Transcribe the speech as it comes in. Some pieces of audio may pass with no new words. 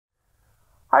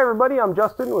Hi everybody, I'm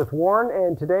Justin with Warne,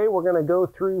 and today we're going to go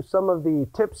through some of the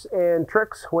tips and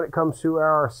tricks when it comes to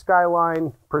our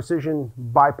Skyline Precision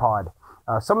Bipod.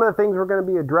 Some of the things we're going to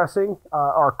be addressing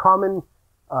are common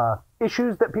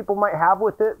issues that people might have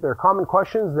with it. They're common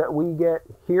questions that we get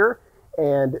here,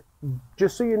 and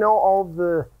just so you know, all of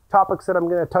the topics that I'm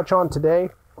going to touch on today,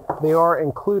 they are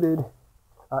included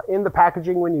in the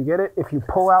packaging when you get it. If you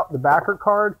pull out the backer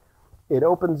card, it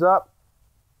opens up,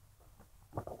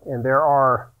 and there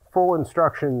are full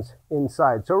instructions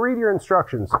inside. So read your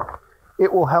instructions.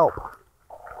 It will help.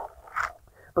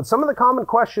 But some of the common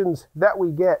questions that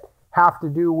we get have to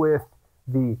do with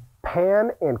the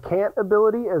pan and cant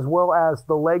ability as well as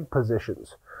the leg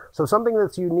positions. So something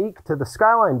that's unique to the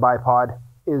Skyline Bipod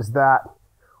is that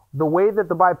the way that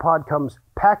the bipod comes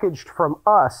packaged from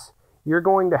us, you're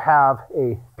going to have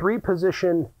a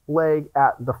 3-position leg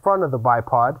at the front of the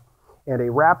bipod and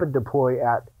a rapid deploy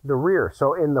at the rear.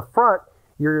 So in the front,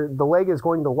 the leg is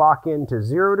going to lock into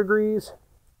 0 degrees,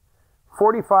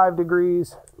 45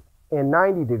 degrees, and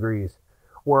 90 degrees.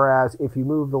 Whereas if you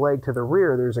move the leg to the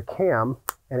rear, there's a cam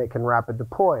and it can rapid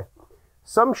deploy.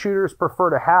 Some shooters prefer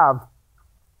to have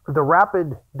the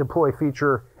rapid deploy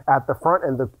feature at the front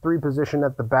and the 3-position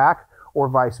at the back, or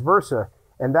vice versa.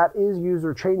 And that is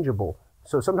user changeable.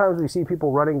 So sometimes we see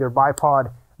people running their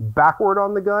bipod backward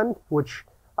on the gun, which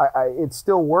it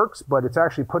still works, but it's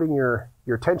actually putting your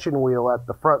tension wheel at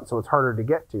the front, so it's harder to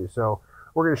get to. So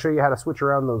we're going to show you how to switch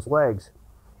around those legs.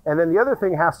 And then the other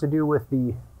thing has to do with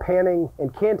the panning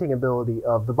and canting ability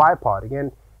of the bipod.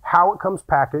 Again, how it comes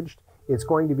packaged, it's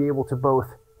going to be able to both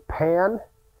pan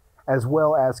as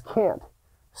well as cant.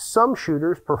 Some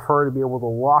shooters prefer to be able to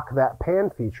lock that pan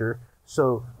feature,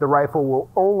 so the rifle will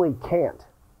only cant.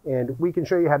 And we can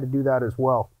show you how to do that as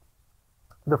well.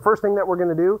 The first thing that we're going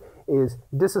to do is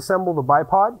disassemble the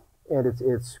bipod, and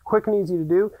it's quick and easy to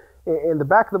do. In the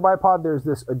back of the bipod, there's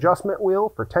this adjustment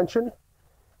wheel for tension,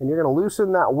 and you're going to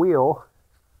loosen that wheel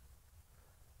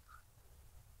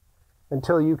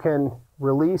until you can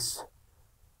release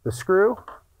the screw,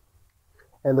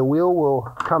 and the wheel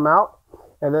will come out.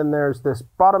 And then there's this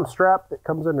bottom strap that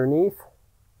comes underneath,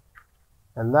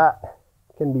 and that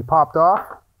can be popped off.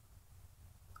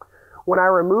 When I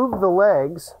remove the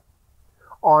legs,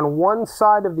 on one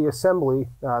side of the assembly,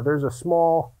 there's a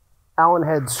small Allen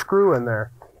head screw in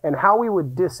there. And how we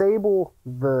would disable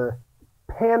the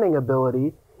panning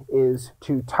ability is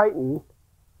to tighten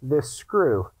this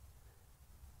screw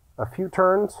a few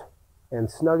turns and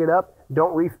snug it up.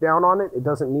 Don't reef down on it. It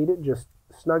doesn't need it. Just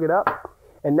snug it up.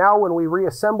 And now when we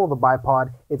reassemble the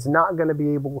bipod, it's not going to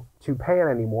be able to pan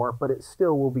anymore, but it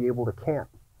still will be able to cant.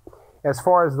 As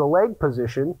far as the leg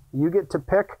position, you get to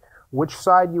pick which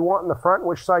side you want in the front,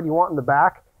 which side you want in the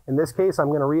back. In this case, I'm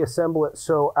going to reassemble it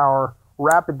so our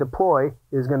rapid deploy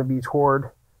is going to be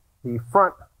toward the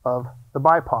front of the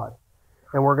bipod.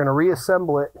 And we're going to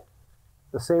reassemble it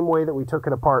the same way that we took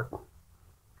it apart.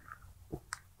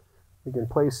 We can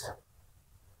place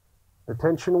the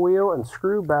tension wheel and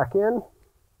screw back in.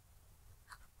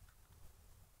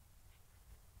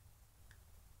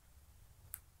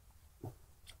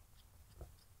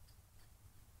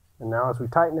 And now as we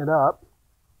tighten it up,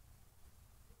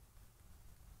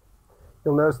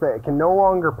 you'll notice that it can no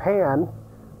longer pan,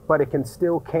 but it can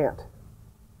still cant.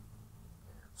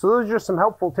 So those are just some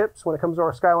helpful tips when it comes to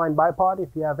our Skyline Bipod.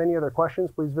 If you have any other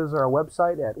questions, please visit our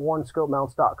website at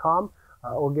warnescopemounts.com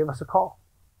or give us a call.